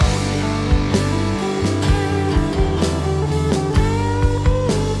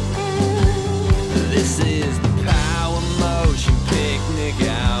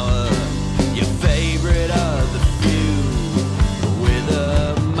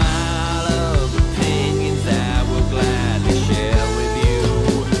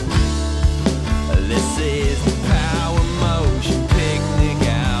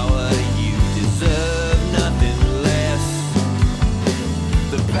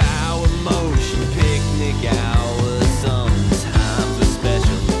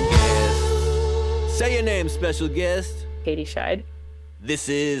name's Special Guest Katie Schide. This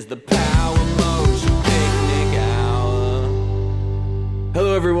is the Power Motion Picnic Hour.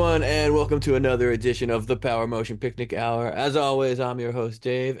 Hello, everyone, and welcome to another edition of the Power Motion Picnic Hour. As always, I'm your host,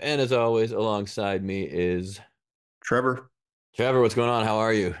 Dave, and as always, alongside me is Trevor. Trevor. What's going on? How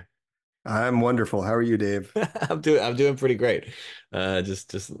are you? I'm wonderful. How are you, Dave? I'm doing pretty great.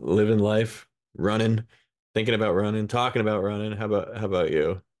 Just living life, running, thinking about running, talking about running. How about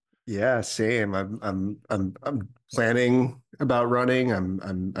you? Yeah, same. I'm planning about running.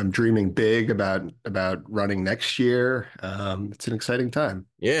 I'm dreaming big about running next year. It's an exciting time.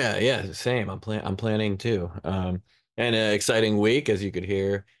 Yeah, same. I'm planning too. And an exciting week, as you could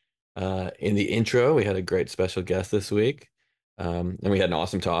hear in the intro. We had a great special guest this week, and we had an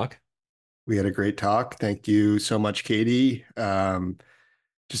awesome talk. We had a great talk. Thank you so much, Katie.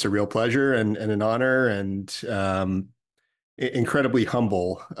 Just a real pleasure and an honor, and incredibly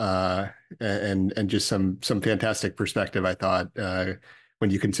humble, and just some fantastic perspective, I thought, when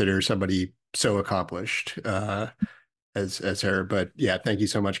you consider somebody so accomplished as her. But yeah, thank you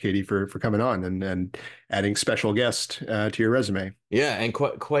so much, Katie, for coming on and adding special guest to your resume. Yeah, and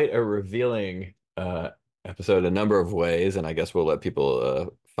quite a revealing episode in a number of ways, and I guess we'll let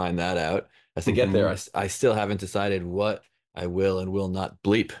people find that out. As to get there, I still haven't decided what I will and will not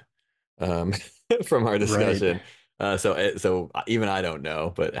bleep from our discussion. Right. So even I don't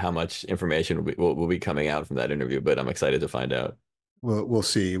know, but how much information will be coming out from that interview. But I'm excited to find out. We'll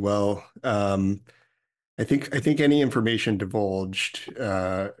see. Well, I think any information divulged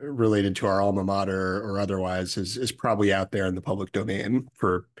related to our alma mater or otherwise is probably out there in the public domain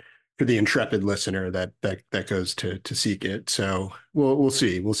for the intrepid listener that goes to seek it. So we'll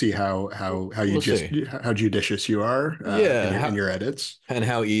see. We'll see how judicious you are in your edits, and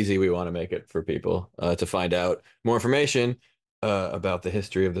how easy we want to make it for people to find out more information about the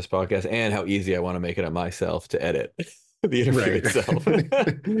history of this podcast, and how easy I want to make it on myself to edit the interview itself.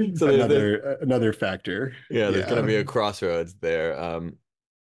 So another factor. Yeah, there's going to be a crossroads there.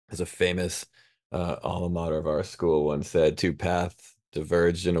 As a famous alma mater of our school once said, two paths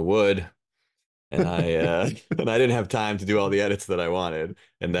diverged in a wood, and I didn't have time to do all the edits that I wanted,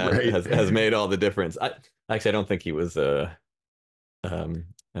 and that has made all the difference. I don't think he was an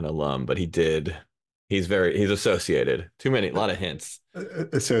alum, but he did. He's associated. A lot of hints.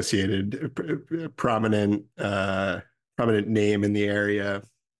 Associated, prominent name in the area.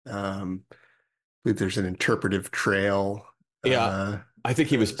 I believe there's an interpretive trail. Yeah, I think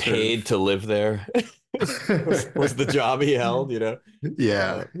he was paid to live there. was the job he held,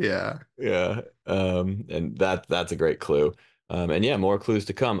 Yeah. And that's a great clue. And yeah, more clues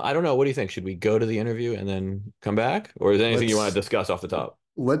to come. I don't know. What do you think? Should we go to the interview and then come back, or is there anything you want to discuss off the top?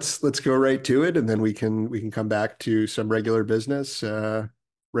 Let's go right to it, and then we can come back to some regular business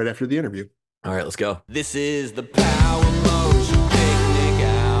right after the interview. All right, let's go. This is the Power Motion Picnic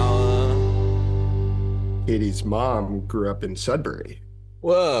Hour. Katie's mom grew up in Sudbury.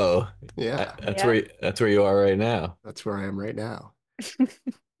 Whoa. Yeah. That's where you are right now. That's where I am right now.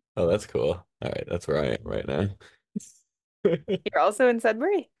 Oh, that's cool. All right, that's where I am right now. You're also in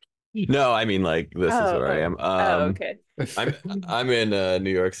Sudbury? No, I mean, like, this is where I am. Okay. I'm in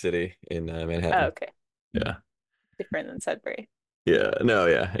New York City, in Manhattan. Oh, okay. Yeah. Different than Sudbury. Yeah, no,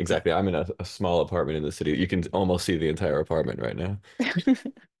 yeah, exactly. I'm in a small apartment in the city. You can almost see the entire apartment right now.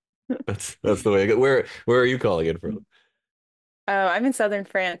 That's the way I go. Where are you calling it from? I'm in southern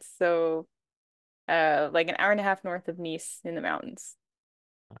France, so like an hour and a half north of Nice in the mountains.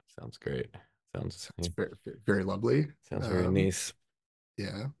 Sounds great. Sounds very, very lovely. Sounds very nice.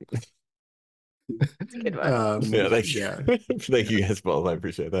 Yeah. It's a good one. Yeah, thank you. Thank you guys both. I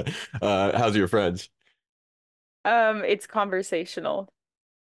appreciate that. How's your French? It's conversational.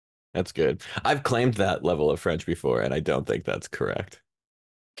 That's good. I've claimed that level of French before, and I don't think that's correct.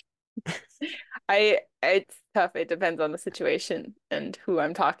 It's tough. It depends on the situation and who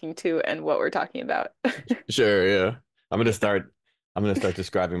I'm talking to and what we're talking about. Sure, yeah. I'm gonna start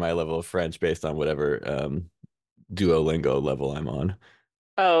describing my level of French based on whatever Duolingo level I'm on.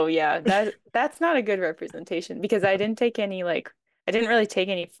 Oh yeah, that's not a good representation because I didn't really take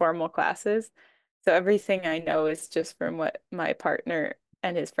any formal classes. So everything I know is just from what my partner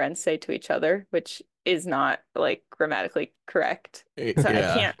and his friends say to each other, which is not like grammatically correct. So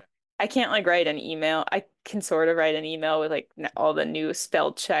Yeah. I can't like write an email. I can sort of write an email with like all the new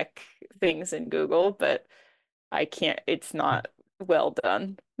spell check things in Google, but I can't, it's not well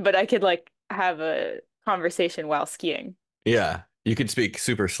done. But I could like have a conversation while skiing. Yeah, you could speak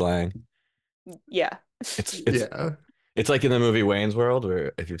super slang. Yeah. It's like in the movie Wayne's World,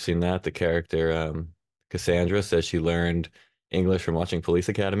 where if you've seen that, the character Cassandra says she learned English from watching Police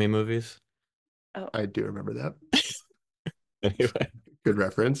Academy movies. Oh, I do remember that. Anyway, Good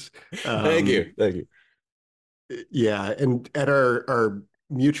reference. thank Um, you. Thank you. yeah, and at our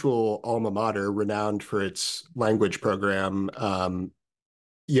mutual alma mater, renowned for its language program,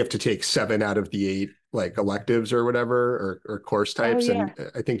 you have to take 7 out of the 8 like electives or whatever or course oh types. yeah.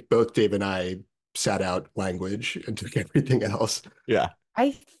 And I think both Dave and I sat out language and took everything else. Yeah.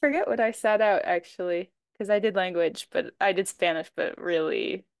 I forget what I sat out actually, because I did language, but I did Spanish, but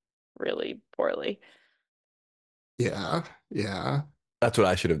really, really poorly. Yeah, yeah, That's what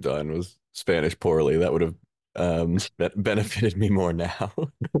I should have done was Spanish poorly. That would have benefited me more now.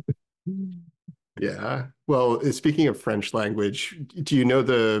 yeah. Well, speaking of French language, do you know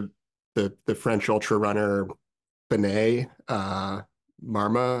the French ultra runner Benet Marmaswal?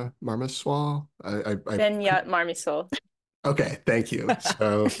 Benyat Marmisol. Okay, thank you.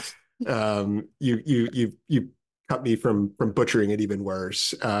 So you cut me from butchering it even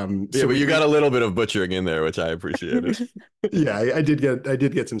worse. Yeah, So but we, you got we a little bit of butchering in there, which I appreciated. yeah, I did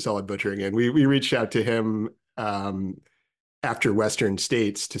get some solid butchering in. We reached out to him after Western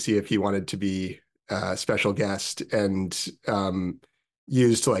States to see if he wanted to be a special guest and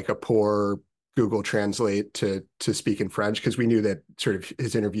used like a poor Google Translate to speak in French because we knew that sort of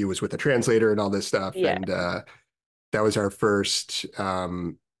his interview was with a translator and all this stuff. Yeah. And that was our first.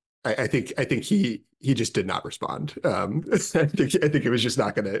 I think he just did not respond. I think it was just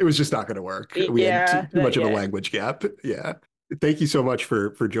not gonna work. We had Yeah, too much of a yeah. language gap. Yeah. Thank you so much for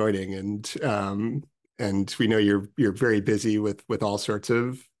joining and we know you're very busy with all sorts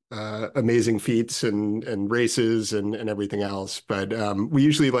of amazing feats and races and everything else. But we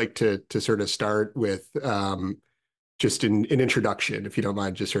usually like to sort of start with just an introduction, if you don't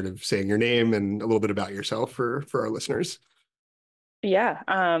mind, just sort of saying your name and a little bit about yourself for our listeners. Yeah.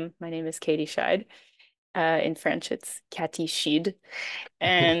 My name is Katie Schide. In French, it's Katie Schide.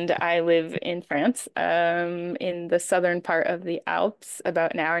 And I live in France, in the southern part of the Alps,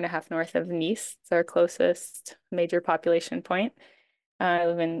 about an hour and a half north of Nice. It's our closest major population point. I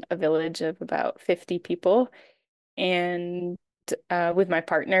live in a village of about 50 people, and with my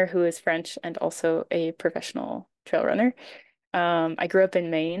partner, who is French and also a professional trail runner. I grew up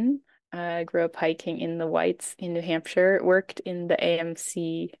in Maine. I grew up hiking in the Whites in New Hampshire, worked in the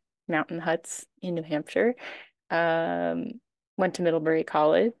AMC mountain huts in New Hampshire. Went to Middlebury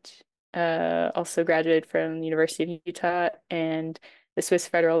College. Also graduated from the University of Utah and the Swiss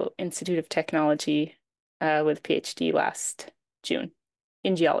Federal Institute of Technology with a PhD last June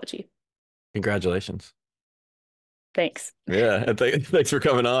in geology. Congratulations. Thanks. Yeah, and thanks for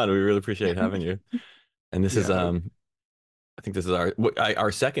coming on. We really appreciate having you. And this is Yeah. I think this is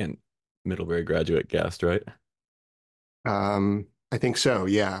our second Middlebury graduate guest, right? I think so.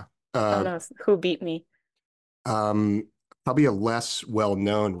 Yeah. Oh Uh, no, who beat me? um, Probably a less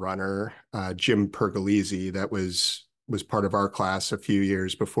well-known runner, Jim Pergolesi, that was part of our class a few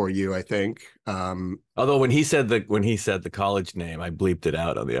years before you, I think. Although when he said the college name, I bleeped it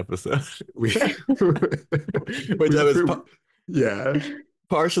out on the episode, We, which I was yeah.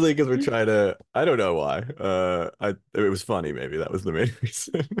 partially because we're trying to. I don't know why. It was funny. Maybe that was the main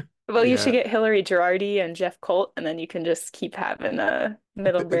reason. Well, you should Yeah. get Hillary Girardi and Jeff Colt, and then you can just keep having a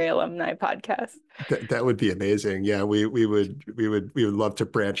Middlebury alumni podcast. That would be amazing. Yeah, we would love to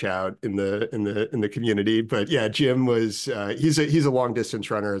branch out in the community. But yeah, Jim was he's a long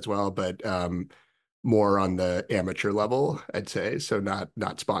distance runner as well, but more on the amateur level, I'd say. So not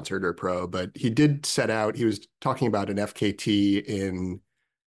sponsored or pro, but he did set out. He was talking about an FKT in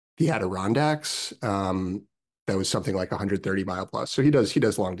the Adirondacks. That was something like 130 mile plus. So he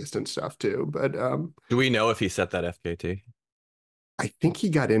does long distance stuff too. But Do we know if he set that FKT? I think he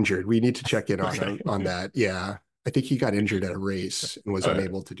got injured. We need to check in on Okay. him on that. Yeah. I think he got injured at a race and was All right.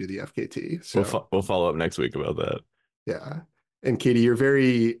 unable to do the FKT. So, We'll follow up next week about that. yeah. And Katie, you're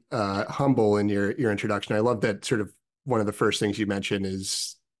very humble in your introduction. I love that sort of one of the first things you mentioned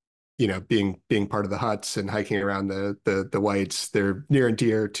is, being part of the huts and hiking around the whites. They're near and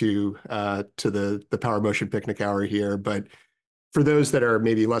dear to the Power Motion Picnic Hour here. But for those that are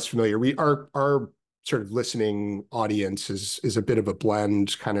maybe less familiar, our sort of listening audience is a bit of a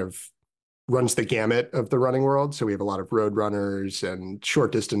blend, kind of runs the gamut of the running world. So we have a lot of road runners and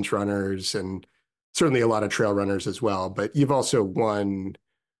short distance runners and certainly a lot of trail runners as well. But you've also won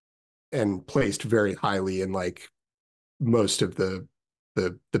and placed very highly in like most of the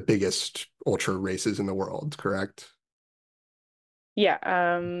biggest ultra races in the world, correct? Yeah,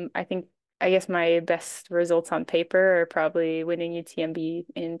 I guess my best results on paper are probably winning UTMB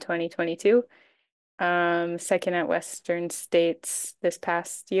in 2022. Second at Western States this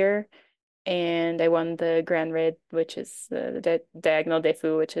past year, and I won the Grand Raid, which is the Diagonal des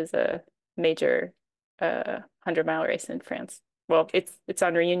Fous, which is a major 100-mile race in France. Well, it's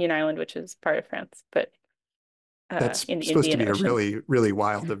on Reunion Island, which is part of France, but That's in the supposed to Indian be a Ocean. really, really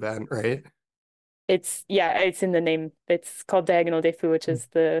wild event, right? It's yeah, it's in the name. It's called Diagonal des Fous, which is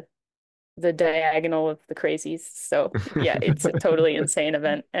the diagonal of the crazies. So yeah, it's a totally insane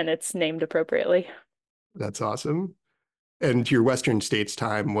event and it's named appropriately. That's awesome. And your Western States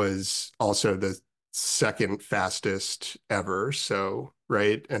time was also the second fastest ever. So,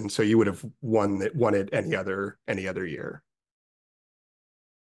 right. And so you would have won it any other year.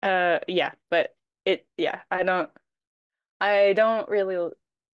 Yeah, but yeah, I don't really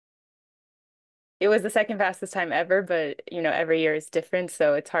it was the second fastest time ever, but every year is different,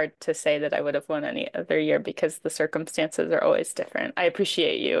 so it's hard to say that I would have won any other year because the circumstances are always different. I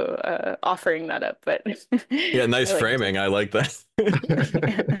appreciate you offering that up, but Yeah, nice I like framing. I like that.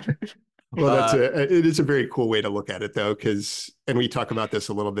 Well, uh, it is a very cool way to look at it though, and we talk about this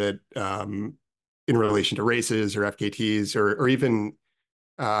a little bit in relation to races or FKTs or even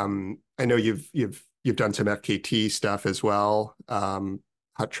I know you've done some FKT stuff as well,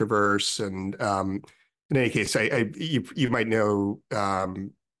 Hut Traverse, and in any case, you might know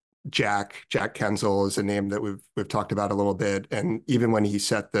Jack Kenzel is a name that we've talked about a little bit, and even when he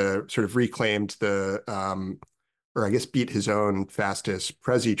set the sort of reclaimed the or I guess beat his own fastest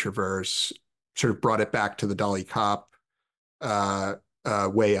Prezi Traverse, sort of brought it back to the Dolly Cop uh,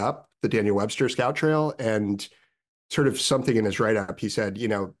 way up the Daniel Webster Scout Trail, and sort of something in his write up, he said,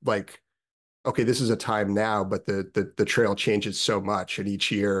 like, okay, this is a time now, but the trail changes so much in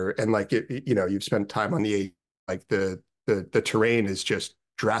each year, and like you've spent time on the like the terrain is just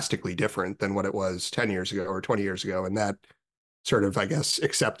drastically different than what it was 10 years ago or 20 years ago, and that sort of, I guess,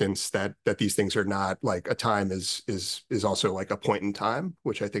 acceptance that these things are not like a time is also like a point in time,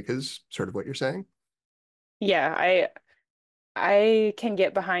 which I think is sort of what you're saying. yeah, I can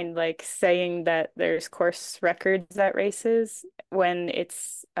get behind like saying that there's course records at races when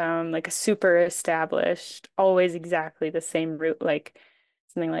it's like a super established, always exactly the same route, like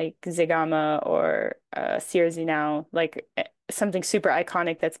something like Zigama or Sierre now, like something super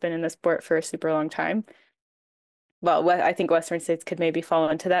iconic that's been in the sport for a super long time. Well, I think Western states could maybe fall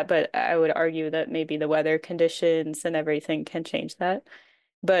into that, but I would argue that maybe the weather conditions and everything can change that.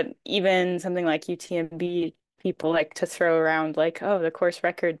 But even something like UTMB, people like to throw around like, oh, the course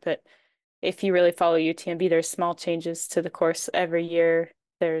record. But if you really follow UTMB, there's small changes to the course every year.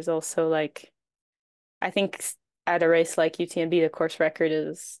 There's also like, I think at a race like UTMB, the course record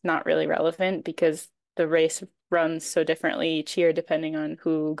is not really relevant because the race runs so differently each year depending on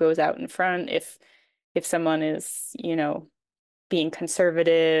who goes out in front. If someone is, being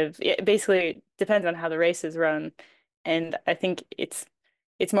conservative, it basically depends on how the race is run. And I think it's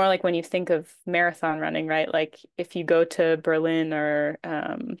more like when you think of marathon running, right? Like if you go to Berlin or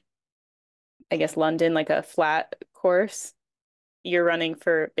I guess London, like a flat course, you're running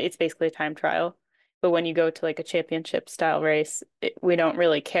for it's basically a time trial. But when you go to like a championship style race, we don't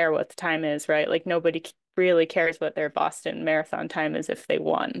really care what the time is, right? Like nobody really cares what their Boston Marathon time is if they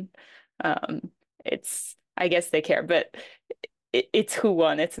won. Um, I guess they care, but it's who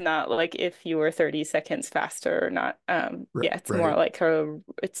won. It's not like if you were 30 seconds faster or not. Yeah, Right.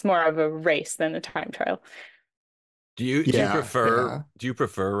 it's more of a race than a time trial. Yeah. Yeah. do you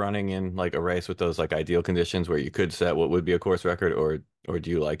prefer running in like a race with those like ideal conditions where you could set what would be a course record, or do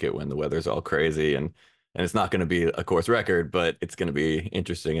you like it when the weather's all crazy and it's not going to be a course record, but it's going to be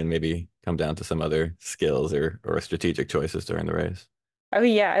interesting and maybe come down to some other skills or strategic choices during the race? Oh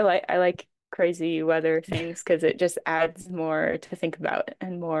yeah, I like crazy weather things because it just adds more to think about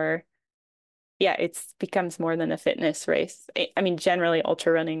and more. Yeah, it's becomes more than a fitness race. I mean, generally,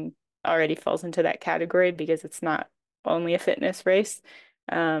 ultra running already falls into that category because it's not only a fitness race.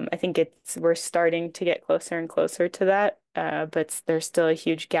 I think we're starting to get closer and closer to that, but there's still a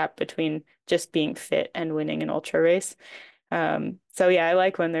huge gap between just being fit and winning an ultra race. So yeah, I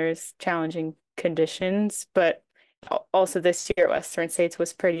like when there's challenging conditions, but also this year at Western States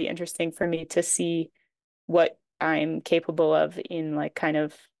was pretty interesting for me to see what I'm capable of in like kind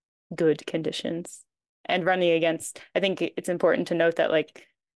of good conditions and running against. I think it's important to note that like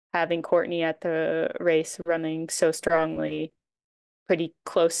having Courtney at the race running so strongly, pretty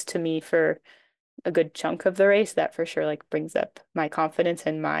close to me for a good chunk of the race, that for sure like brings up my confidence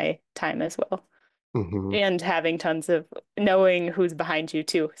and my time as well. Hmm. And having tons of knowing who's behind you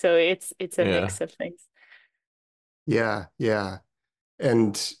too. So it's a Yeah. mix of things. Yeah. Yeah.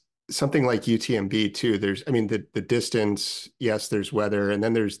 And something like UTMB too, I mean, the distance, yes, there's weather, and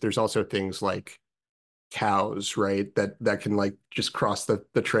then there's also things like cows, right? That can like just cross the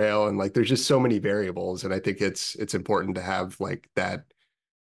trail, and like there's just so many variables. And I think it's important to have like that,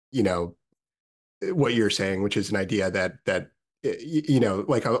 what you're saying, which is an idea that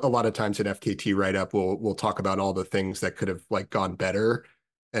like a lot of times an FKT write up will talk about all the things that could have like gone better,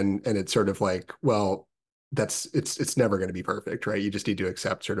 and it's sort of like, well, it's never going to be perfect, right? You just need to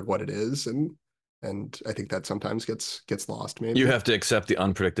accept sort of what it is, and I think that sometimes gets lost, You maybe. have to accept the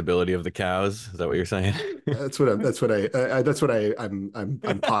unpredictability of the cows. Is that what you're saying? That's what I'm postulating.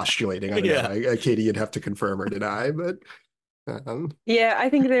 I don't know. Yeah. Katie, you'd have to confirm or deny, but Yeah, I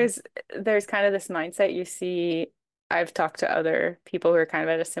think there's kind of this mindset you see. I've talked to other people who are kind of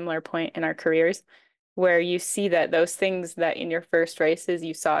at a similar point in our careers where you see that those things that in your first races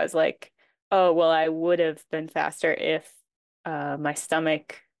you saw as like, oh, well, I would have been faster if my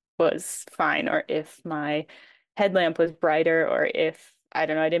stomach was fine or if my headlamp was brighter or if, I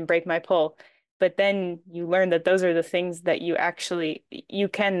don't know, I didn't break my pull. But then you learn that those are the things that you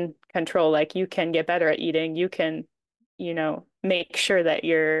can control. Like you can get better at eating. You can make sure that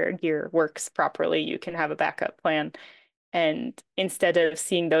your gear works properly. You can have a backup plan. And instead of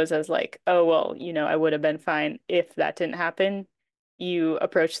seeing those as like, oh, well, I would have been fine if that didn't happen, you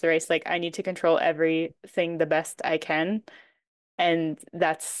approach the race like, I need to control everything the best I can. And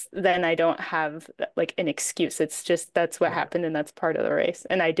then I don't have like an excuse. It's just that's what right. happened and that's part of the race.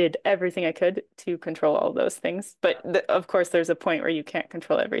 And I did everything I could to control all those things. But of course, there's a point where you can't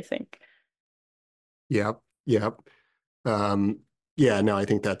control everything. Yep. Yep. Um, yeah, no, I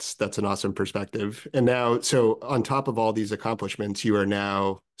think that's an awesome perspective. And now, so on top of all these accomplishments, you are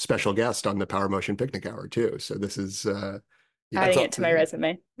now special guest on the Power Motion Picnic Hour too. So this is That's Adding all. it to my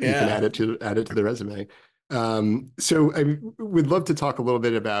resume. you can Yeah. add it to the resume. So I would love to talk a little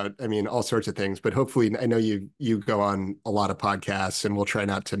bit about, I mean, all sorts of things, but hopefully I know you go on a lot of podcasts and we'll try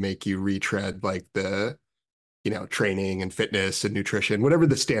not to make you retread like the training and fitness and nutrition, whatever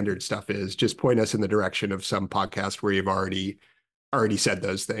the standard stuff is. Just point us in the direction of some podcast where you've already said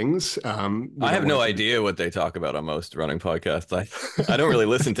those things. We I don't have want no to be. idea what they talk about on most running podcasts. I don't really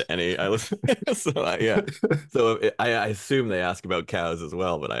listen to any. I listen, so yeah. So I assume they ask about cows as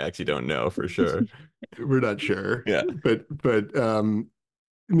well, but I actually don't know for sure. We're not sure, Yeah. but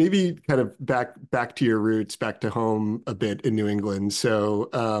maybe kind of back to your roots, back to home a bit in New England. So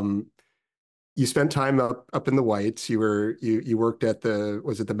you spent time up in the Whites. You worked at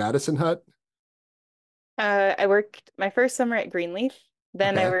was it the Madison Hut? I worked my first summer at Greenleaf.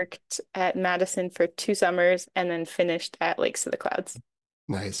 Then I Okay, worked at Madison for 2 summers and then finished at Lakes of the Clouds.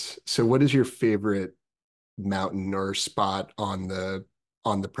 nice. So what is your favorite mountain or spot on the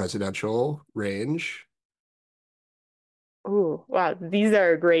presidential range? Oh, wow. These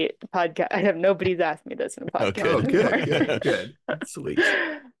are great podcast. I have nobody's asked me this in a Oh, podcast Oh, good. good, good, good. Sweet.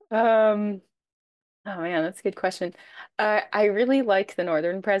 Um, oh man, that's a good question. I really like the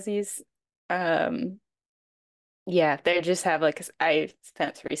Northern Prezzies. Um, yeah, they just have like I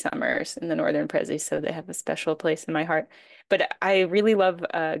spent 3 summers in the Northern Prezzies, so they have a special place in my heart. But I really love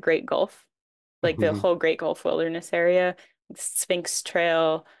Great Gulf, like the Mhm. whole Great Gulf Wilderness area, Sphinx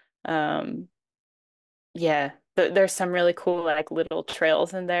Trail. Um, yeah, there's some really cool like little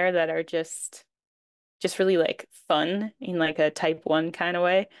trails in there that are just really like fun in like a type 1 kind of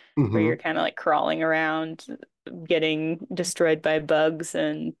way, where you're Mhm. kind of like crawling around, getting destroyed by bugs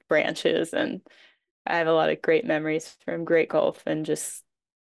and branches. And I have a lot of great memories from Great Gulf and just,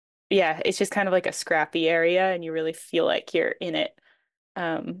 yeah, it's just kind of like a scrappy area and you really feel like you're in it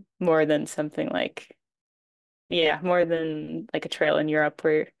more than something like, yeah, more than like a trail in Europe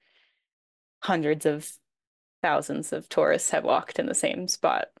where hundreds of thousands of tourists have walked in the same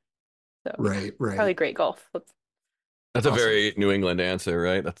spot. So Right, right. probably Great Gulf. That's a Awesome. very New England answer,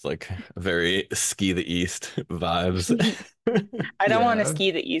 right? That's like a very ski the East vibes. I don't want to Yeah.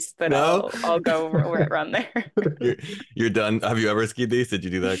 ski the East, but No? I'll go run there. You're you're done. Have you ever skied the East? Did you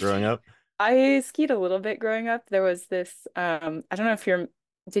do that growing up? I skied a little bit growing up. There was this I don't know if you're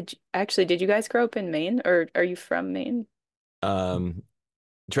did you guys grow up in Maine or are you from Maine? Um,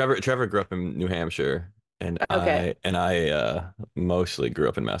 Trevor grew up in New Hampshire, and Okay. I mostly grew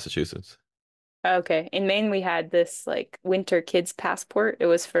up in Massachusetts. Okay. In Maine we had this like winter kids passport. It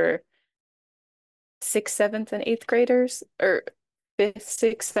was for sixth, seventh, and eighth graders or fifth,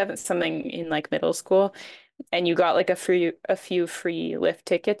 sixth, seventh, something in like middle school. And you got like a few free lift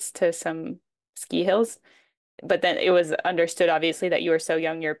tickets to some ski hills. But then it was understood, obviously, that you were so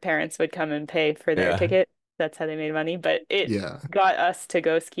young, your parents would come and pay for their Yeah. ticket. That's how they made money. But it Yeah. got us to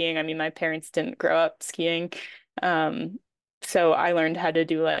go skiing. I mean, my parents didn't grow up skiing. Um, so I learned how to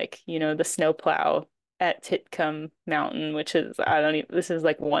do like, the snow plow at Titcomb Mountain, which is, I don't even, this is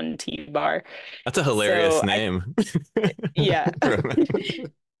like one T-bar. That's a hilarious So name. yeah,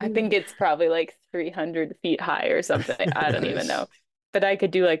 I think it's probably like 300 feet high or something. I don't even Nice. know. but I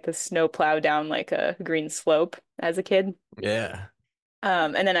could do like the snow plow down like a green slope as a kid. Yeah.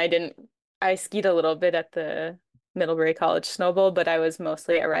 And then I skied a little bit at the Middlebury College Snow Bowl, but I was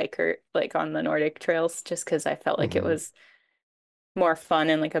mostly at Rykert, like on the Nordic trails, just because I felt like it Hmm. was more fun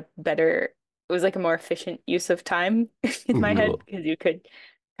and like it was like a more efficient use of time in my Hmm. head Cool. because you could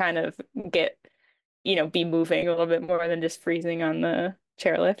kind of get, be moving a little bit more than just freezing on the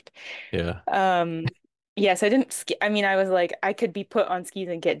chairlift. Yeah. Um, yes, I didn't ski. I mean, I was like, I could be put on skis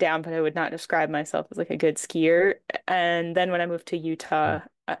and get down, but I would not describe myself as like a good skier. And then when I moved to Utah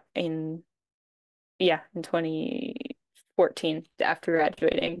in 2014 after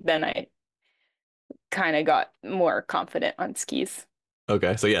graduating, then I kind of got more confident on skis.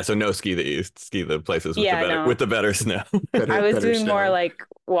 Okay. So yeah, so no ski that you ski the places with the Yeah, better no. snow. I was Better doing more snow. like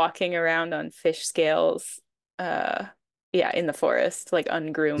walking around on fish scales, uh, yeah, in the forest, like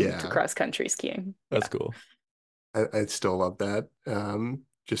ungroomed Yeah, cross country skiing. That's Yeah. cool. I still love that.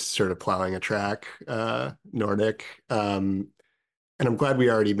 Just sort of plowing a track, Nordic. And I'm glad we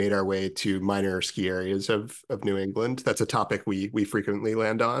already made our way to minor ski areas of New England. That's a topic we frequently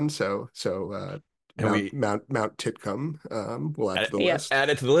land on. So And we Mount Titcomb, we'll add to the Yeah. list.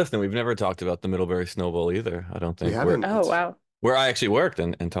 added to the list, and we've never talked about the Middlebury Snow Bowl either. I don't We think haven't. Oh, It's wow. where I actually worked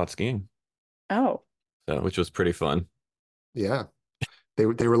and taught skiing, Oh. so which was pretty fun. Yeah, they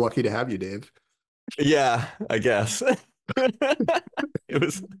were lucky to have you, Dave. Yeah, I guess. It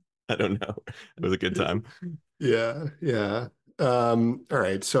was, I don't know. It was a good time. Yeah, yeah. All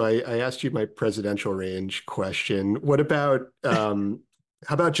right. So I asked you my presidential range question. What about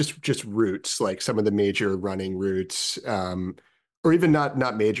how about just routes, like some of the major running routes, or even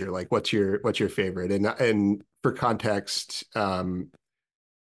not major, like what's your favorite? And for context,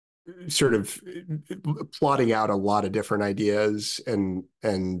 sort of plotting out a lot of different ideas and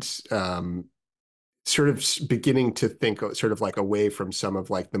sort of beginning to think sort of like away from some of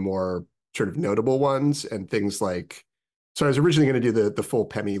like the more sort of notable ones and things like, so I was originally going to do the full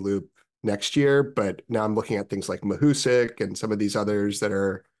Pemi loop next year, but now I'm looking at things like Mahusik and some of these others that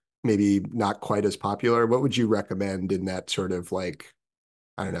are maybe not quite as popular. What would you recommend in that sort of like,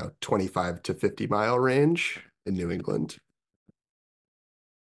 I don't know, 25 to 50 mile range in New England?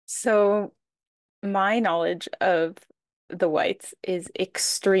 So my knowledge of the whites is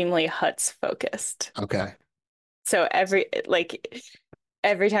extremely Huts focused. Okay. So every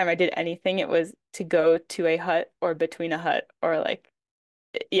time I did anything, it was to go to a hut or between a hut or like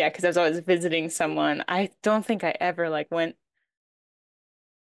yeah, because I was always visiting someone. I don't think I ever like went.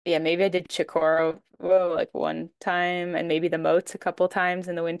 Yeah, maybe I did Chicoro like one time and maybe the Moats a couple times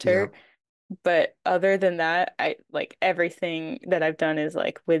in the Yeah. winter. But other than that, I like everything that I've done is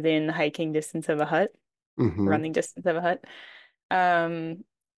like within hiking distance of a hut, Hmm. running distance of a hut. Um,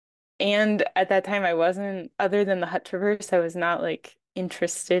 and at that time I wasn't, other than the hut traverse, I was not like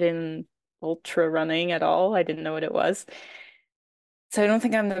interested in ultra running at all. I didn't know what it was. So I don't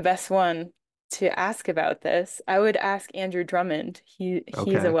think I'm the best one to ask about this. I would ask Andrew Drummond. He's a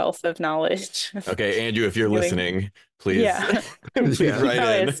Okay. wealth of knowledge of Okay, Andrew, if you're doing. listening, please, Yeah. please Yeah. He write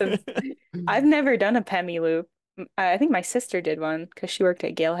probably has in. some. I've never done a Pemi loop. I think my sister did one because she worked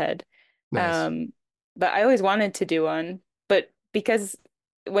at Galehead. Nice. Um, but I always wanted to do one. But because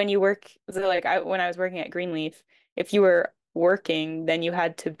when you work, so like when I was working at Greenleaf, if you were working, then you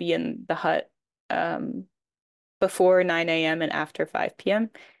had to be in the hut um, before 9 a.m. and after 5 p.m.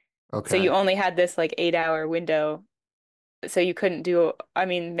 So you Okay. only had this like 8 hour window. So you couldn't do, I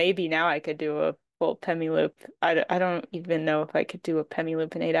mean, maybe now I could do a full Pemi loop. I don't even know if I could do a Pemi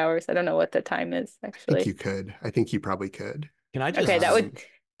loop in 8 hours. I don't know what the time is I think actually. you could. I think you probably could. Can I Okay, just,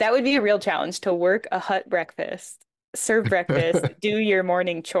 that would be a real challenge to work a hut breakfast, serve breakfast, do your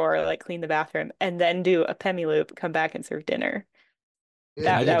morning chore, like clean the bathroom, and then do a Pemi loop, come back and serve dinner. can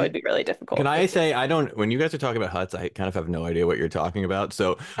I That just, would be really can difficult. I say I don't, when you guys are talking about huts, I kind of have no idea what you're talking about.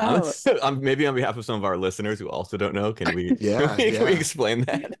 So Oh, I'm maybe on behalf of some of our listeners who also don't know, Yeah, can we yeah. explain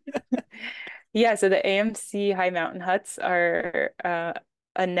that? yeah, so the AMC high mountain huts are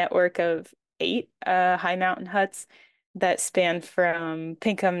a network of eight high mountain huts that span from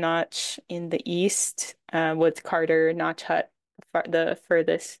Pinkham Notch in the east, with Carter Notch Hut, the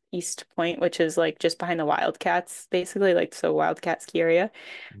furthest east point, which is like just behind the Wildcats, basically, like so Wildcat ski area.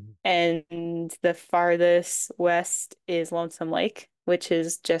 And the farthest west is Lonesome Lake, which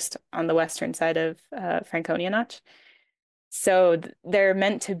is just on the western side of Franconia Notch. So they're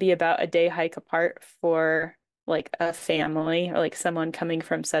meant to be about a day hike apart for like a family or like someone coming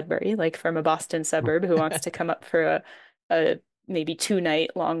from Sudbury, like from a Boston suburb who wants to come up for a maybe 2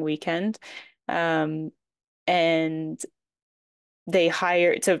 night long weekend. Um, and they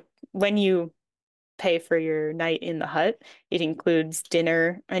hire, so when you pay for your night in the hut. It includes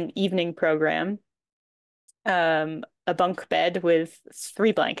dinner, an evening program, a bunk bed with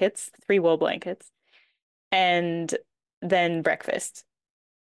 3 blankets, 3 wool blankets, and then breakfast.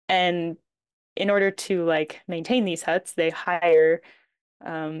 And in order to like maintain these huts, they hire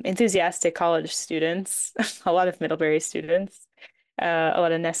enthusiastic college students, a lot of Middlebury students, a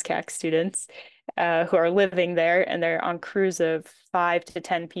lot of NESCAC students who are living there, and they're on crews of 5 to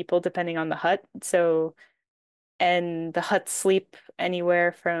 10 people, depending on the hut. So, and the huts sleep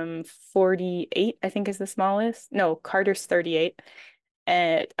anywhere from 48, I think is the smallest. No, Carter's 38,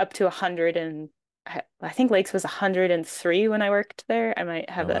 and up to 100 and I think Lakes was 103 when I worked there. I might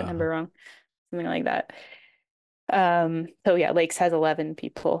have Oh, that number wow. wrong, something like that. So yeah, Lakes has 11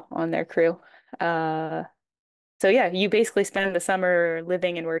 people on their crew. Uh, so yeah, you basically spend the summer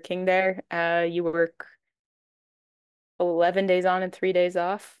living and working there. You work 11 days on and 3 days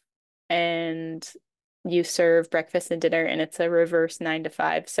off, and you serve breakfast and dinner, and it's a reverse 9 to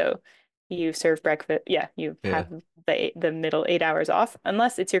 5. So you serve breakfast. Yeah, you Yeah. have the middle 8 hours off,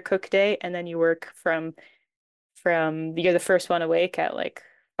 unless it's your cook day, and then you work from you're the first one awake at like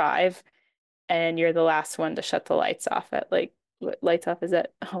 5, and you're the last one to shut the lights off at like what lights off is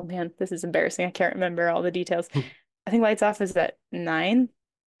at, oh man, this is embarrassing. I can't remember all the details. I think lights off is at 9.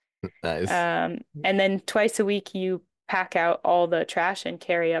 Nice. And then twice a week you pack out all the trash and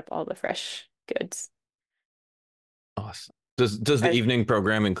carry up all the fresh goods. Awesome. Does the I, evening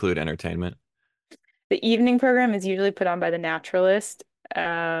program include entertainment? the evening program is usually put on by the naturalist,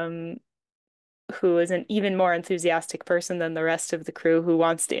 um, who is an even more enthusiastic person than the rest of the crew, who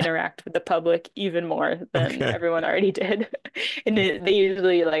wants to interact with the public even more than Okay. everyone already did. And they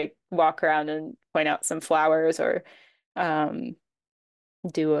usually like walk around and point out some flowers or um,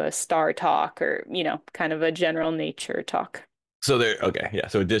 do a star talk or, kind of a general nature talk. So there, okay, yeah.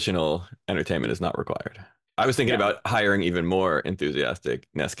 So additional entertainment is not required. I was thinking No. about hiring even more enthusiastic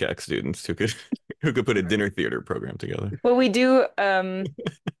NESCAC students who could who could put a dinner theater program together. Well, we do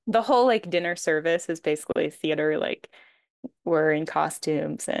the whole like dinner service is basically theater, like we're in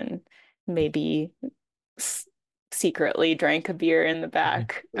costumes and maybe s secretly drank a beer in the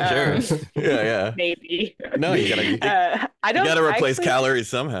back. Sure. Yeah, yeah. Maybe. No, I you don't gotta replace actually calories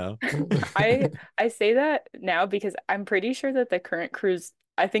somehow. I say that now because I'm pretty sure that the current crews,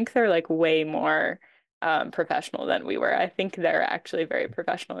 I think they're like way more professional than we were. I think they're actually very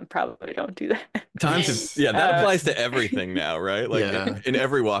professional and probably don't do that. Time to, yeah, that Uh, applies to everything now, right? Like Yeah. in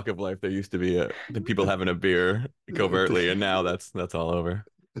every walk of life, there used to be the people having a beer covertly, and now that's all over.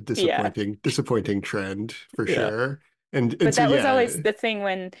 A yeah. disappointing trend for Yeah. sure. And But so that was yeah. always the thing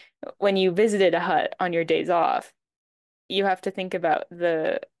when you visited a hut on your days off. You have to think about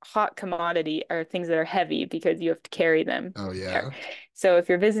the hot commodity are things that are heavy because you have to carry them Oh there. yeah. So if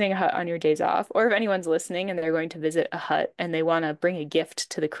you're visiting a hut on your days off, or if anyone's listening and they're going to visit a hut and they want to bring a gift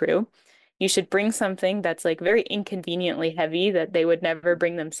to the crew, you should bring something that's like very inconveniently heavy that they would never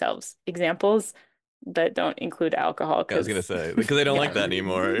bring themselves. Examples that don't include alcohol, I was gonna because say because they don't yeah, like that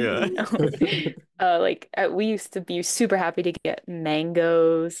anymore. Yeah. no. Like we used to be super happy to get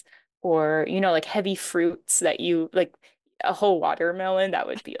mangoes or like heavy fruits that you like a whole watermelon that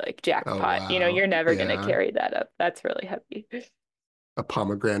would be like Oh jackpot. wow. You're never gonna Yeah. carry that up. That's really heavy. A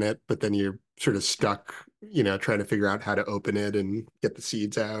pomegranate, but then you're sort of stuck, trying to figure out how to open it and get the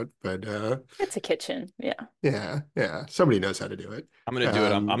seeds out. But It's a kitchen, yeah. yeah, yeah. Somebody knows how to do it. I'm gonna do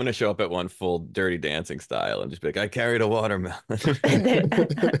it. I'm Um gonna show up at one full Dirty Dancing style and just be like, I carried a watermelon.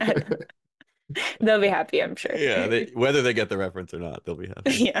 They'll be happy, I'm sure. Yeah, whether they get the reference or not, they'll be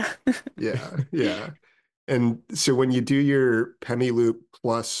happy. Yeah. yeah, yeah. And so when you do your Pemi Loop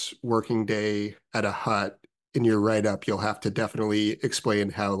plus working day at a hut in your write-up, you'll have to definitely explain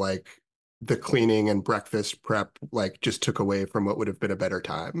how like the cleaning and breakfast prep like just took away from what would have been a better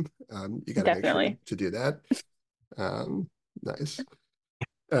time. You got to make sure Definitely. to do that. Nice.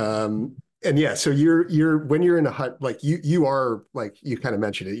 And yeah, so you're when you're in a hut, like you are like you kind of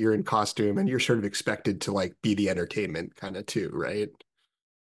mentioned it, you're in costume and you're sort of expected to like be the entertainment kind of too, right?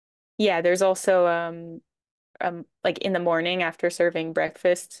 Yeah, there's also like in the morning after serving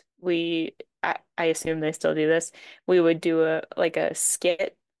breakfast, I assume they still do this. We would do a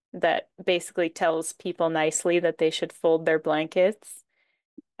skit that basically tells people nicely that they should fold their blankets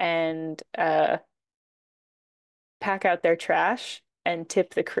and pack out their trash and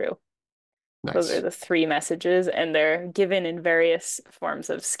tip the crew. Those are Nice. the 3 messages, and they're given in various forms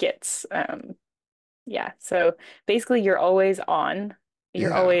of skits. Yeah, so basically you're always on.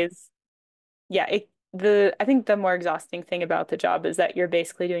 You're Yeah. always yeah, I think the more exhausting thing about the job is that you're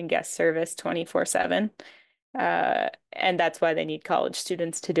basically doing guest service 24/7. And that's why they need college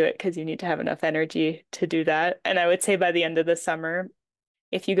students to do it, because you need to have enough energy to do that. And I would say by the end of the summer,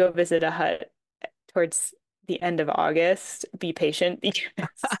 if you go visit a hut towards the end of August, be patient because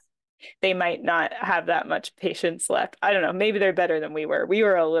they might not have that much patience left. I don't know. Maybe they're better than we were. We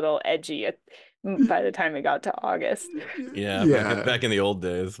were a little edgy by the time it got to August. Yeah, Yeah. back in the old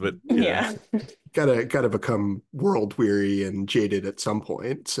days, but yeah. Yeah. Gotta become world weary and jaded at some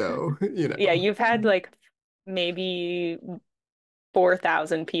point. So, Yeah, you've had like maybe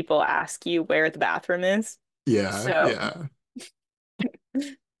 4,000 people ask you where the bathroom is. yeah, So, yeah.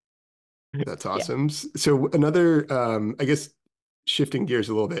 That's yeah. awesome. So another, I guess, shifting gears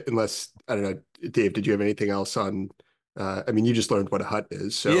a little bit, unless, I don't know, Dave, did you have anything else on, I mean, you just learned what a hut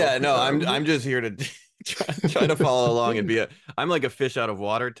is, so Yeah, no, I'm just here to try to follow along and I'm like a fish out of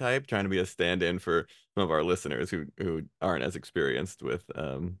water type, trying to be a stand-in for some of our listeners who aren't as experienced with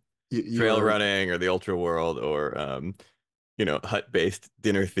trail you're running or the ultra world or hut-based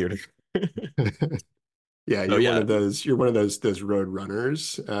dinner theater. yeah, So yeah, you're one of those road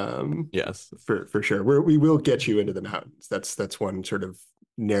runners, yes. for sure. We will get you into the mountains. That's one sort of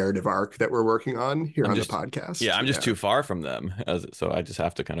narrative arc that we're working on here I'm on the just yeah, podcast. I'm just Yeah. too far from them so I just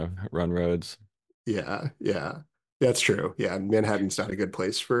have to kind of run roads. Yeah, yeah. That's true. Yeah, Manhattan's not a good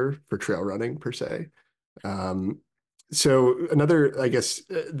place for trail running per se. Um, so another, I guess,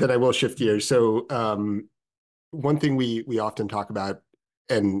 that I will shift gears. So one thing we often talk about,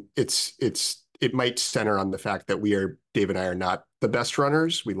 and it might center on the fact that Dave and I are not the best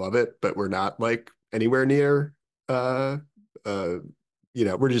runners. We love it, but we're not like anywhere near uh uh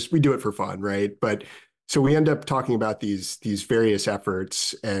we do it for fun, right? But so we end up talking about these various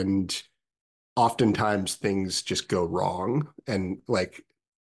efforts, and oftentimes things just go wrong, and like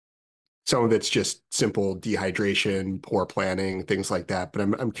some of it's just simple dehydration, poor planning, things like that. But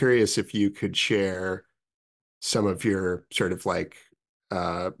I'm curious if you could share some of your sort of like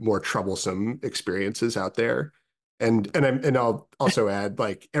more troublesome experiences out there. And I'll also add,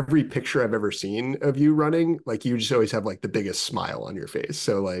 like, every picture I've ever seen of you running, like, you just always have like the biggest smile on your face.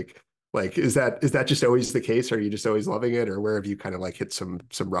 So like is that just always the case? Are you just always loving it, or where have you kind of like hit some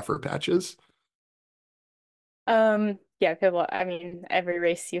rougher patches? Yeah, people, I mean, every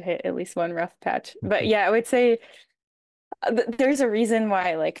race you hit at least one rough patch. But yeah, I would say there's a reason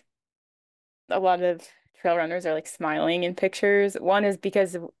why like a lot of trail runners are like smiling in pictures. One is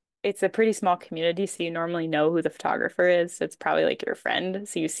because it's a pretty small community, so you normally know who the photographer is. So it's probably like your friend.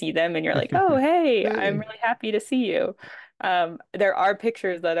 So you see them and you're like, oh, hey, I'm Hey. really happy to see you. There are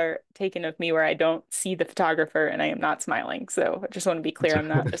pictures that are taken of me where I don't see the photographer and I am not smiling. So I just want to be clear, I'm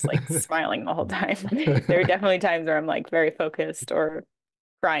not just like smiling the whole time. There are definitely times where I'm like very focused or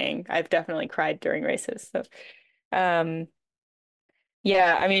crying. I've definitely cried during races. So, um,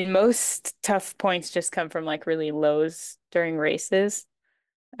 yeah, I mean, most tough points just come from like really lows during races,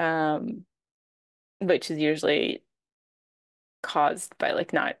 um, which is usually caused by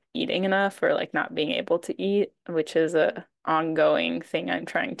like not eating enough or like not being able to eat, which is a ongoing thing I'm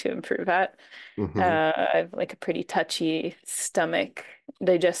trying to improve at. Hmm. I have like a pretty touchy stomach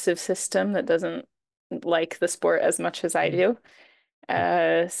digestive system that doesn't like the sport as much as I do.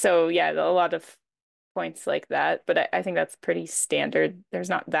 So yeah, a lot of points like that, but I think that's pretty standard. There's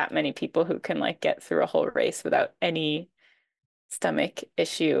not that many people who can like get through a whole race without any stomach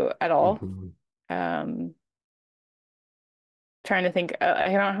issue at all. Hmm. Um, Trying to think, I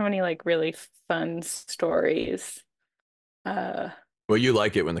don't have any like really fun stories. Uh, Well, you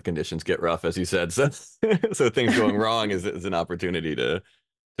like it when the conditions get rough, as you said. So so things going wrong is an opportunity to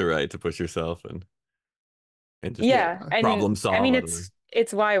push yourself and just yeah, Yeah. and problem I solve. mean I don't know.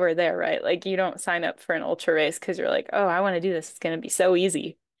 it's why we're there, right? Like you don't sign up for an ultra race because you're like, oh, I want to do this. It's gonna be so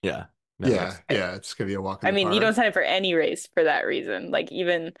easy. Yeah. No, Yeah, that's yeah, it's gonna be a walk in I the mean, you don't park. sign up for any race for that reason. Like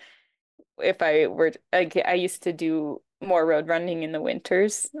even if I were like I used to do more road running in the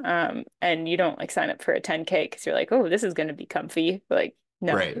winters, and you don't like sign up for a 10K because you're like, oh, this is gonna be comfy. Like,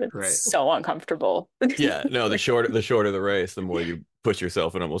 no, Right, it's right. so uncomfortable. yeah, no, Like, the shorter the race, the more you push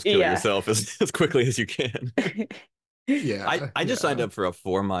yourself and almost kill yeah. yourself as quickly as you can. Yeah, I just signed yeah. up for a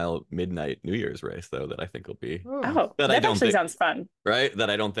 4 mile midnight New Year's race though that I think will be Oh, Oh, that I that don't actually think sounds fun. right that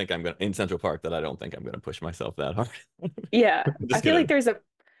I don't think I'm gonna in Central Park that I don't think I'm gonna push myself that hard. Yeah. I'm I just feel like gonna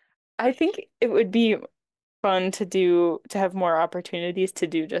I think it would be fun to have more opportunities to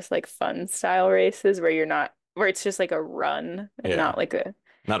do just like fun style races where you're not, where it's just like a run and yeah, not like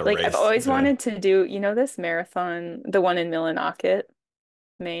not a like I've race. always Yeah. wanted to do, this marathon, the one in Millinocket,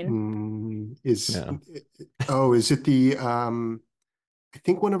 Maine. is No. oh, is it the I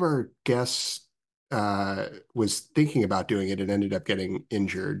think one of our guests was thinking about doing it and ended up getting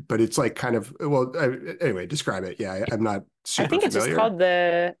injured. But it's like kind of, well, anyway, describe it. Yeah, I'm not I super think it's just familiar. called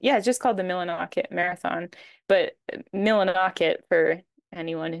it's just called the Millinocket Marathon. But Millinocket, for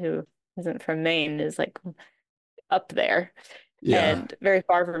anyone who isn't from Maine, is like up there Yeah, and very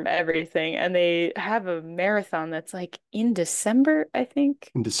far from everything. And they have a marathon that's like in December, I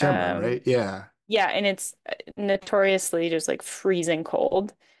think. in December, right? Yeah. Yeah, and it's notoriously just like freezing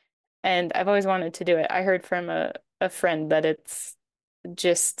cold. And I've always wanted to do it. I heard from a friend that it's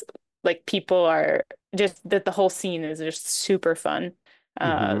just like people are just that the whole scene is just super fun.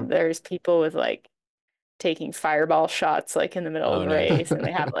 Hmm. There's people with like taking fireball shots like in the middle of Oh the no. race, and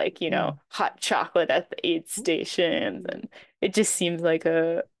they have like, hot chocolate at the aid stations, and it just seems like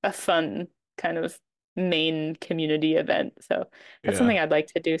a fun kind of main community event. So that's Yeah. something I'd like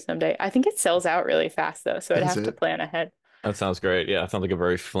to do someday. I think it sells out really fast though, so I'd Does have to it? plan ahead. That sounds great. Yeah, it sounds like a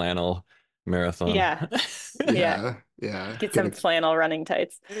very flannel marathon. Yeah, yeah. Yeah, yeah. Get Get some a flannel running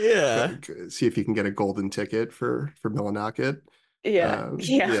tights. Yeah. see if you can get a golden ticket for Millinocket. Yeah,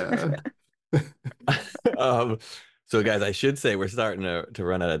 yeah. Yeah. Um, so guys, I should say we're starting to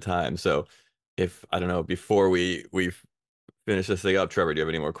run out of time. So if I don't know, before we finish this thing up, Trevor, do you have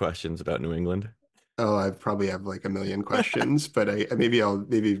any more questions about New England? Oh, I probably have like a million questions, but I'll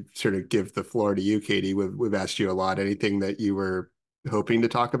maybe sort of give the floor to you, Katie. We've asked you a lot. Anything that you were hoping to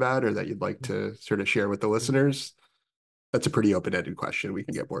talk about or that you'd like to sort of share with the listeners? That's a pretty open-ended question. We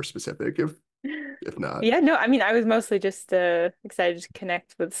can get more specific if not. Yeah, no, I mean, I was mostly just excited to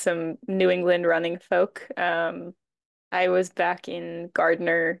connect with some New England running folk. I was back in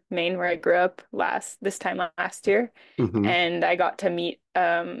Gardner, Maine, where I grew up this time last year, Hmm. and I got to meet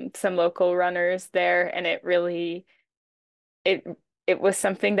some local runners there, and it it was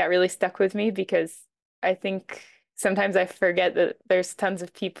something that really stuck with me because I think sometimes I forget that there's tons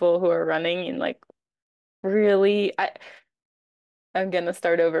of people who are running in like really I'm gonna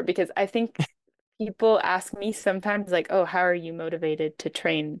start over because I think people ask me sometimes like, "Oh, how are you motivated to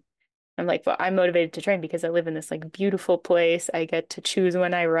train?" I'm like, "Well, I'm motivated to train because I live in this like beautiful place. I get to choose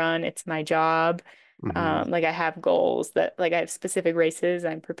when I run. It's my job. Hmm. Like I have goals that like I have specific races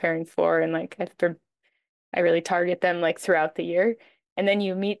I'm preparing for, and like I really target them like throughout the year. And then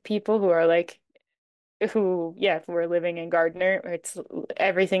you meet people who are like who are living in Gardner, where it's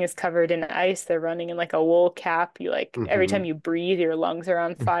everything is covered in ice. They're running in like a wool cap. You like every time Hmm. you breathe, your lungs are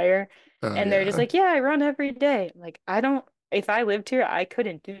on fire. Oh And they're just yeah, like, yeah, I run every day. I'm like, I don't, if I lived here, I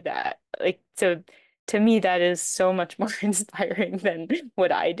couldn't do that. Like, so to me, that is so much more inspiring than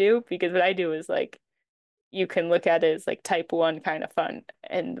what I do because what I do is like, you can look at it as like type one kind of fun.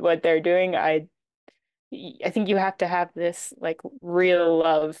 And what they're doing, I think you have to have this like real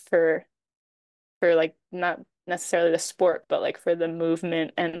love for like not necessarily the sport, but like for the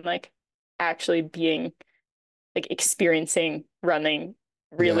movement and like actually being like experiencing running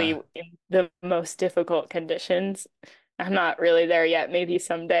really yeah. in the most difficult conditions. I'm not really there yet, maybe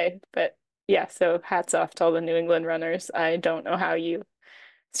someday, but yeah, so hats off to all the New England runners. I don't know how you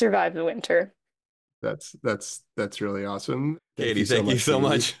survive the winter. That's really awesome. Thank you Katie, so thank you much, so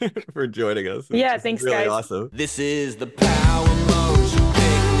Katie. much for joining us. Yeah, This is thanks, really guys. awesome. This is the Power Motion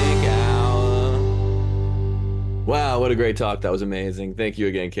Picnic Hour. Wow, what a great talk. That was amazing. Thank you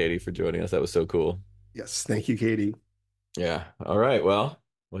again, Katie, for joining us. That was so cool. Yes, thank you, Katie. Yeah. All right. Well,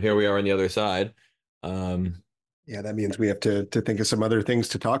 here we are on the other side. Um, Yeah, that means we have to think of some other things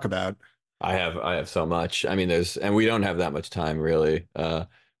to talk about. I have so much. I mean, and we don't have that much time really.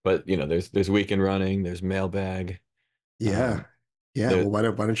 But there's weekend running, there's mailbag. Yeah. Um, Yeah. there,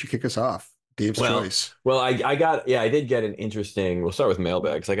 Well, why don't you kick us off? Dave's well, choice. well, I did get an interesting. We'll start with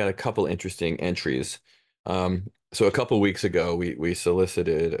mailbags. I got a couple interesting entries. So a couple weeks ago, we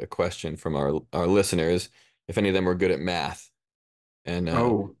solicited a question from our listeners if any of them were good at math, and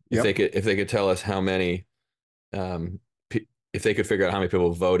Oh, if they yep. could tell us how many, um, if they could figure out how many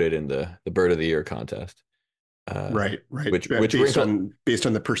people voted in the Bird of the Year contest, uh, Right, right. which Based wrinkled.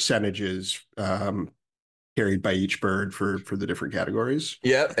 on the percentages carried by each bird for the different categories.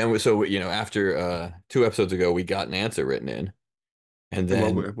 Yeah, and so after two episodes ago, we got an answer written in, and And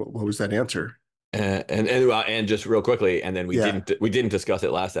then what was that answer? and just real quickly, and then Yeah. we didn't discuss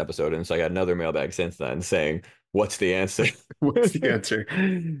it last episode, and so I got another mailbag since then saying, "What's the answer?" What's the answer?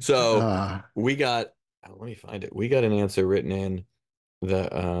 So Uh, we got, let me find it. We got an answer written in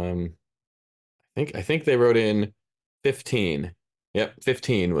the I think they wrote in 15. Yep,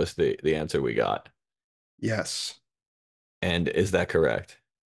 15 was the answer we got. yes. And is that correct?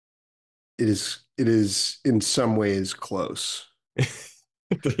 It is in some ways close.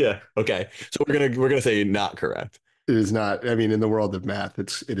 Yeah. Okay. So we're gonna say not correct. It is not. I mean, in the world of math,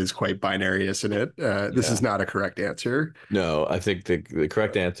 it is quite binary, isn't it? This Yeah. is not a correct answer. No, I think the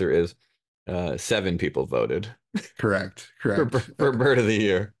correct answer is 7 people voted Correct. for Correct. for bird of the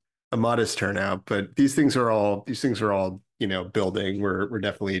year. A modest turnout, but these things are all, building. We're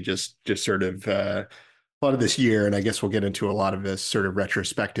definitely just sort of a lot of this year, and I guess we'll get into a lot of this sort of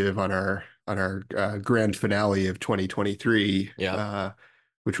retrospective on our grand finale of 2023, Yeah.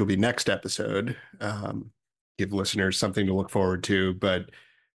 which will be next episode. Give listeners something to look forward to, but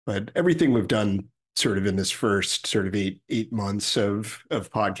everything we've done sort of in this first sort of eight months of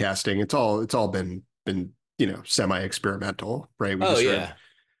podcasting, it's all been semi experimental, right? Oh yeah.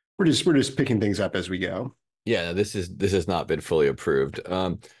 We're just picking things up as we go. Yeah, this has not been fully approved.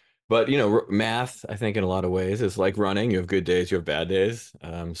 But math, I think in a lot of ways is like running. You have good days, you have bad days.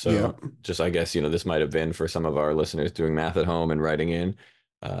 Yeah. So just I guess, this might have been for some of our listeners doing math at home and writing in.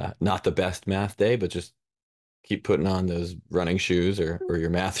 Not the best math day, but just keep putting on those running shoes or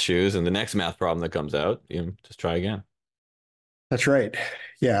your math shoes, and the next math problem that comes out, just try again. That's right.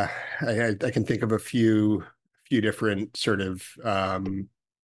 Yeah, I can think of a few different sort of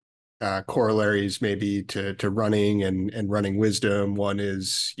corollaries maybe to running and running wisdom. One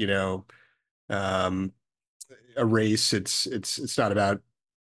is, um, a race. It's not about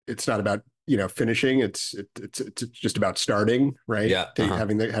finishing. It's just about starting, right? Yeah.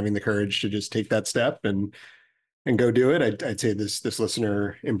 Having the courage to just take that step and go do it. I'd say this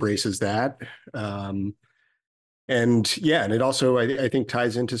listener embraces that. And yeah, and it also I think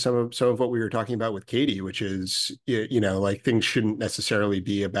ties into some of what we were talking about with Katie, which is like things shouldn't necessarily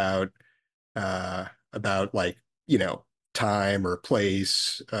be about like time or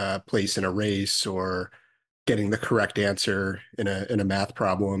place in a race or getting the correct answer in a math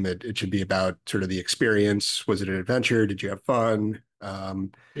problem. It should be about sort of the experience. Was it an adventure? Did you have fun?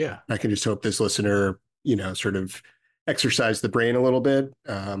 Yeah. I can just hope this listener sort of exercised the brain a little bit,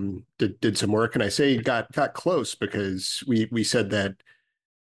 did some work. And I say got close because we said that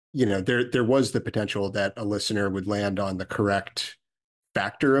there was the potential that a listener would land on the correct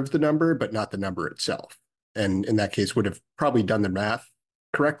factor of the number, but not the number itself. And in that case, would have probably done the math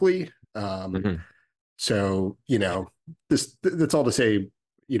correctly. Mhm. So that's all to say.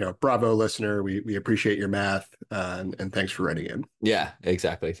 Bravo, listener. We appreciate your math, and thanks for writing in. Yeah,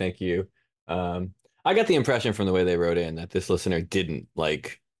 exactly. Thank you. I got the impression from the way they wrote in that this listener didn't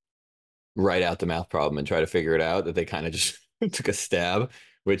like write out the math problem and try to figure it out, that they kind of just took a stab,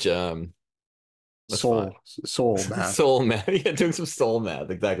 which that's fine. Soul math. Soul math. Yeah, doing some soul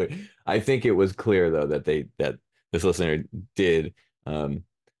math. Exactly. I think it was clear though that this listener did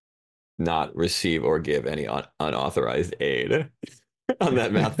not receive or give any unauthorized aid on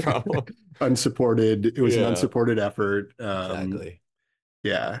that math problem. Unsupported. It was an Yeah. unsupported effort. Exactly.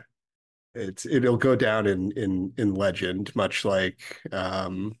 Yeah. It'll go down in legend, much like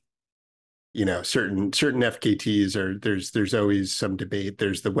certain FKTs are there's always some debate.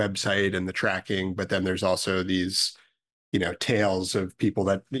 There's the website and the tracking, but then there's also these tales of people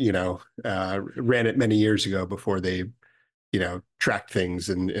that ran it many years ago before they tracked things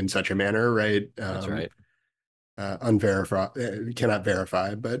in such a manner, right? That's right. Unverified, cannot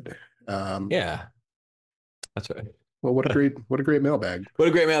verify, but Yeah, that's right. well, what a great mailbag. What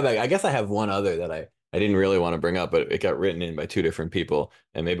a great mailbag. I guess I have one other that I didn't really want to bring up, but it got written in by 2 different people,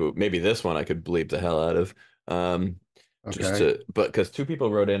 and maybe this one I could bleep the hell out of. Okay. But because 2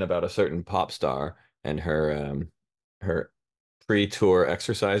 people wrote in about a certain pop star and her pre-tour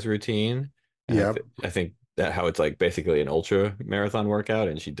exercise routine, and Yeah. I think that how it's like basically an ultra marathon workout,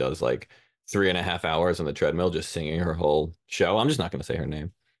 and she does like 3.5 hours on the treadmill just singing her whole show. I'm just not going to say her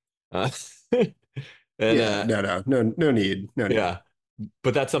name. Uh, and Yeah. No need. No need. yeah,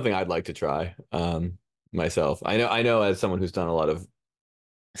 but that's something I'd like to try myself. I know as someone who's done a lot of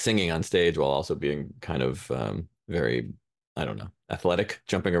singing on stage while also being kind of very, I don't know, athletic,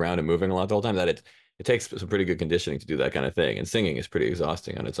 jumping around and moving a lot the whole time, that it takes some pretty good conditioning to do that kind of thing. And singing is pretty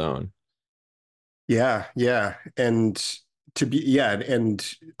exhausting on its own. Yeah. Yeah. And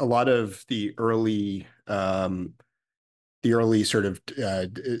a lot of the early sort of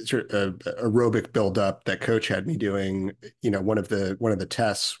aerobic buildup that coach had me doing, one of the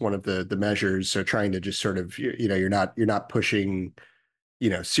tests, one of the measures. So trying to just sort of, you're not pushing,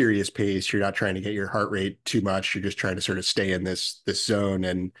 serious pace. You're not trying to get your heart rate too much. You're just trying to sort of stay in this zone,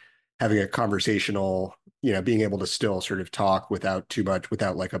 and having a conversational, being able to still sort of talk without too much,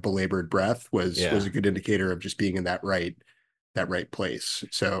 without like a belabored breath was a good indicator of just being in that right place.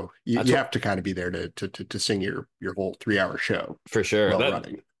 So you have to kind of be there to sing your whole 3-hour show For sure. while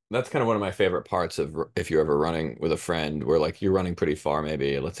running. that's kind of one of my favorite parts of if you're ever running with a friend where like you're running pretty far,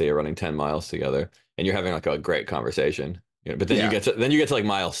 maybe let's say you're running 10 miles together and you're having like a great conversation. But then Yeah, you get to like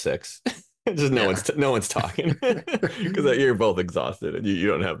mile 6. Just yeah. no one's talking because you're both exhausted and you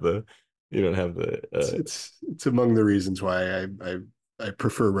don't have the It's among the reasons why I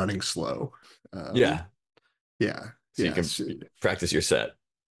prefer running slow. Um, yeah, yeah, so you yeah, can practice your set.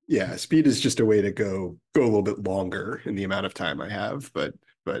 yeah. Speed is just a way to go a little bit longer in the amount of time I have, but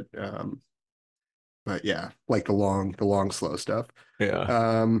but yeah, like the long slow stuff. Yeah.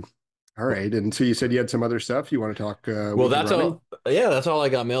 Um, all right, and so you said you had some other stuff you want to talk Well, weekend that's running. all. Yeah, that's all I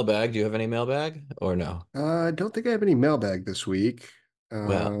got mailbag. Do you have any mailbag or no? I don't think I have any mailbag this week.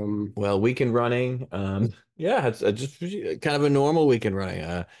 Well, Um, weekend running. Yeah, it's just kind of a normal weekend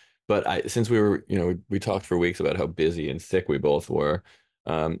running. But since we were, we talked for weeks about how busy and sick we both were.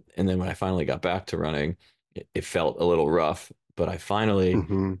 And then when I finally got back to running, it felt a little rough. But I finally,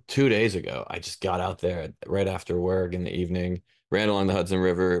 mhm, 2 days ago, I just got out there right after work in the evening, ran along the Hudson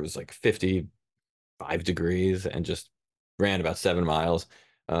River. It was like 55 degrees and just ran about 7 miles.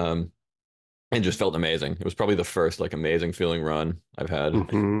 Um, and just felt amazing. It was probably the first like amazing feeling run I've had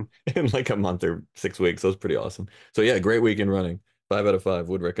mhm. in like a month or 6 weeks. That was pretty awesome. So yeah, great weekend running. 5 out of 5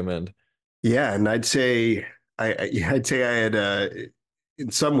 would recommend. Yeah, and I'd say yeah, I'd say I had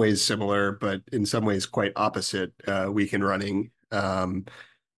in some ways similar, but in some ways quite opposite weekend running.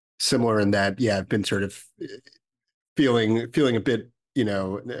 Similar in that, yeah, I've been sort of feeling a bit,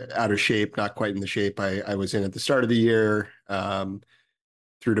 out of shape, not quite in the shape I was in at the start of the year,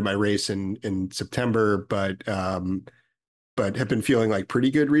 through to my race in September, but have been feeling like pretty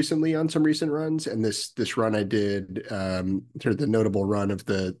good recently on some recent runs. And this run I did, sort of the notable run of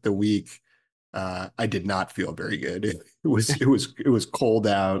the week, I did not feel very good. It was cold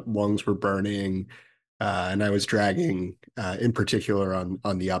out, lungs were burning, and I was dragging, in particular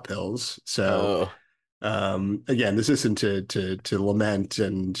on the uphills. So Oh, again, this isn't to lament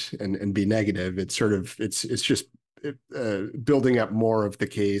and be negative. It's sort of it's just building up more of the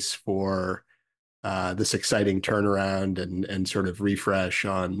case for this exciting turnaround and sort of refresh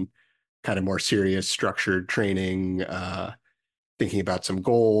on kind of more serious structured training, thinking about some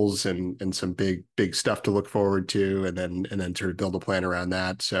goals and some big stuff to look forward to, and then sort of build a plan around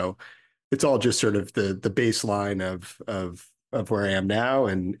that. So it's all just sort of the baseline of where I am now,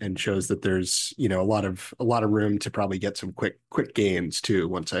 and shows that there's a lot of room to probably get some quick gains too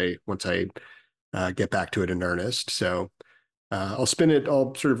once I get back to it in earnest. So I'll spin it.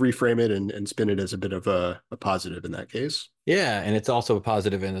 I'll sort of reframe it and spin it as a bit of a positive in that case. yeah, and it's also a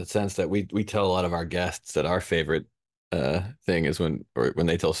positive in the sense that we tell a lot of our guests that our favorite thing is when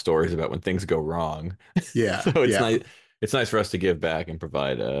they tell stories about when things go wrong. So Yeah, yeah, it's nice for us to give back and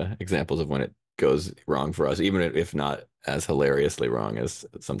provide examples of when it goes wrong for us, even if not as hilariously wrong as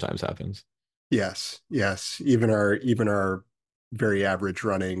sometimes happens. yes, yes. Even our very average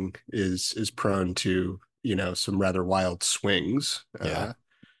running is prone to some rather wild swings. Yeah.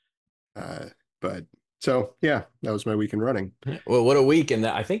 Uh, but so yeah, that was my weekend running. Well, what a week. And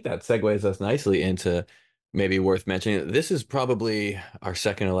I think that segues us nicely into maybe worth mentioning. This is probably our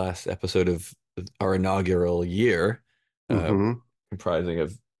second to last episode of our inaugural year, uh, Hmm. comprising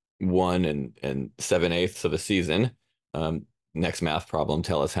of 1 and 7/8 of a season. Um, Next math problem,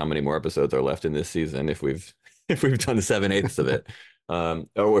 tell us how many more episodes are left in this season if we've if we've done 7/8 of it.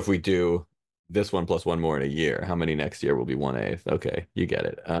 Or if we do this one plus one more in a year, how many next year will be 1/8? Okay, you get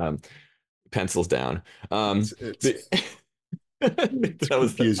it. Pencils down. It's it's The, it's that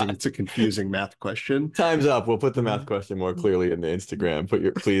was confusing. It's a confusing math question. time's up. We'll put the math question more clearly in the Instagram.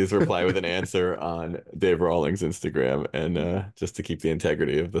 Please reply with an answer on Dave Rawlings' Instagram, and just to keep the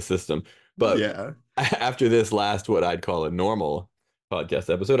integrity of the system. But Yeah. after this last, what I'd call a normal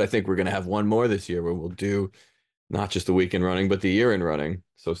podcast episode, I think we're going to have one more this year where we'll do not just the weekend running, but the year in running.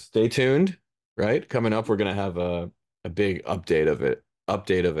 So stay tuned. Right, coming up, we're going to have a big update of it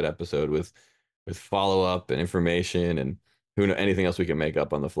episode with follow up and information and who know anything else we can make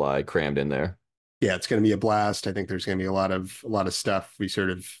up on the fly crammed in there. Yeah, it's going to be a blast. I think there's going to be a lot of stuff. We sort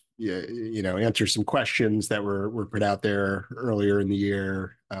of answer some questions that were put out there earlier in the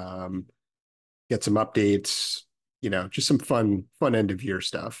year. Get some updates. Just some fun end of year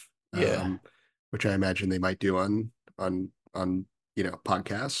stuff. Yeah. Which I imagine they might do on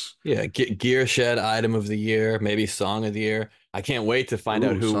podcasts. Yeah, gear shed item of the year, maybe song of the year. I can't wait to find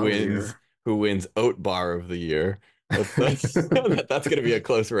out Ooh, song of the year. who wins oat bar of the year. That's that's going to be a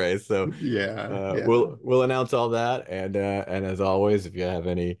close race. So Yeah, yeah, we'll announce all that, and as always, if you have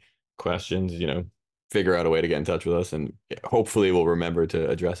any questions, figure out a way to get in touch with us, and hopefully we'll remember to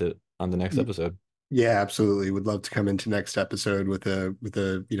address it on the next episode. Yeah, absolutely. Would love to come into next episode with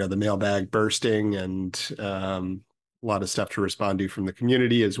the mailbag bursting and a lot of stuff to respond to from the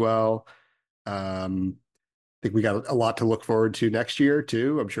community as well. I think we got a lot to look forward to next year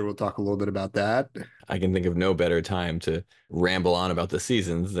too. I'm sure we'll talk a little bit about that. I can think of no better time to ramble on about the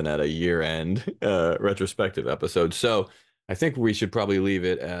seasons than at a year-end retrospective episode. So I think we should probably leave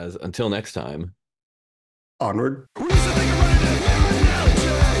it as until next time. Onward. We used to think of running it here now,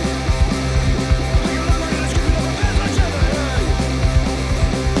 Jay. We got on running and screaming up a band like Jay.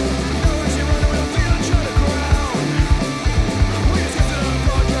 No, actually running with our feet on each other ground. We just get to the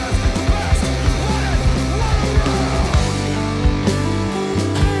podcast, the best, one around.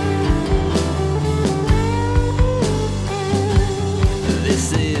 This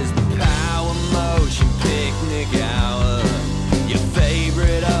is the Power Motion Picnic Hour, your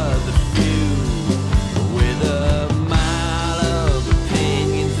favorite of the few, with a mile of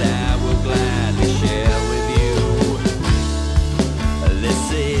opinions that we'll gladly share with you. This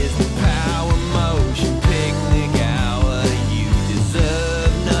is the Power Motion Picnic Hour, you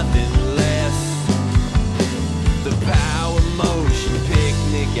deserve nothing less. The Power Motion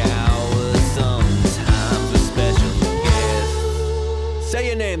Picnic Hour, sometimes with special guests. Say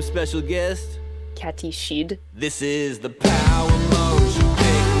your name, special guest. Katie Schide. This is the Power Motion